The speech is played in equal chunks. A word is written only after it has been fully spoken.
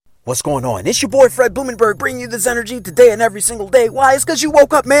What's going on? It's your boy Fred Blumenberg bringing you this energy today and every single day. Why? It's because you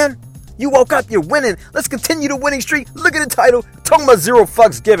woke up, man. You woke up, you're winning. Let's continue the winning streak. Look at the title. Talking about zero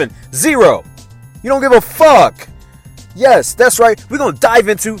fucks given. Zero. You don't give a fuck. Yes, that's right. We're going to dive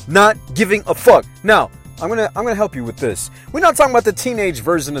into not giving a fuck. Now, I'm gonna help you with this. We're not talking about the teenage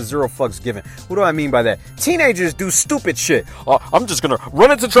version of zero fucks given. What do I mean by that? Teenagers do stupid shit. I'm just gonna run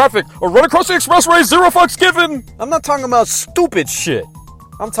into traffic or run across the expressway. Zero fucks given. I'm not talking about stupid shit.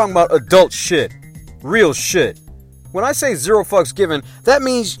 I'm talking about adult shit. Real shit. When I say zero fucks given, that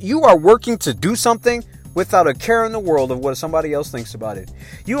means you are working to do something without a care in the world of what somebody else thinks about it.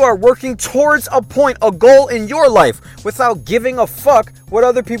 You are working towards a point, a goal in your life without giving a fuck what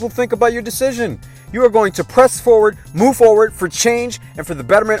other people think about your decision. You are going to press forward, move forward for change and for the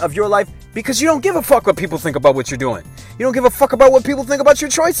betterment of your life because you don't give a fuck what people think about what you're doing. You don't give a fuck about what people think about your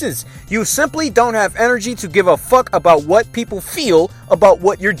choices. You simply don't have energy to give a fuck about what people feel about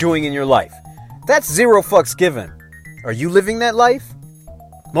what you're doing in your life. That's zero fucks given. Are you living that life?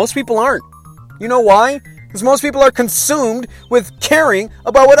 Most people aren't. You know why? Because most people are consumed with caring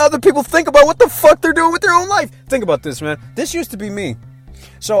about what other people think about what the fuck they're doing with their own life. Think about this, man. This used to be me.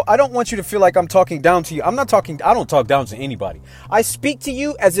 So I don't want you to feel like I'm talking down to you. I don't talk down to anybody. I speak to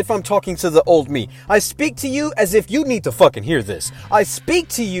you as if I'm talking to the old me. I speak to you as if you need to fucking hear this. I speak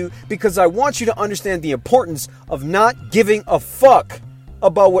to you because I want you to understand the importance of not giving a fuck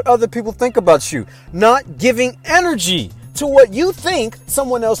about what other people think about you. Not giving energy to what you think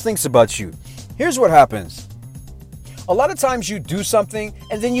someone else thinks about you. Here's what happens. A lot of times you do something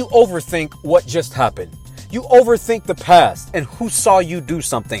and then you overthink what just happened. You overthink the past and who saw you do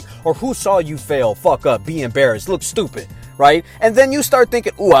something or who saw you fail, fuck up, be embarrassed, look stupid, right? And then you start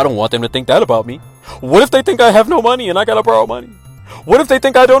thinking, ooh, I don't want them to think that about me. What if they think I have no money and I gotta borrow money? What if they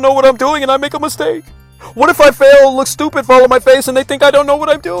think I don't know what I'm doing and I make a mistake? What if I fail, look stupid, fall on my face and they think I don't know what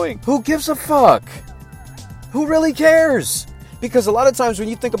I'm doing? Who gives a fuck? Who really cares? Because a lot of times when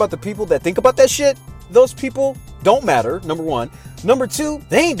you think about the people that think about that shit, those people don't matter, number one. Number two,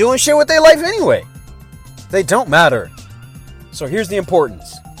 they ain't doing shit with their life anyway. They don't matter. So here's the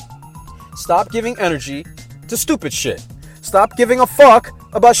importance. Stop giving energy to stupid shit. Stop giving a fuck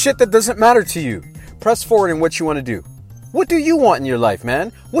about shit that doesn't matter to you. Press forward in what you want to do. What do you want in your life,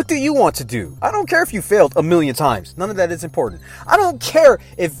 man? What do you want to do? I don't care if you failed a million times. None of that is important. I don't care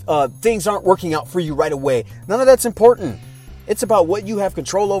if things aren't working out for you right away. None of that's important. It's about what you have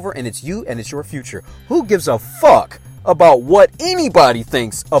control over, and it's you and it's your future. Who gives a fuck about what anybody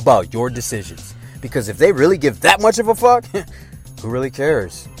thinks about your decisions? Because if they really give that much of a fuck, who really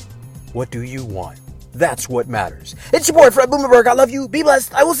cares? What do you want? That's what matters. It's your boy Fred Blumenberg. I love you. Be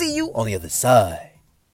blessed. I will see you on the other side.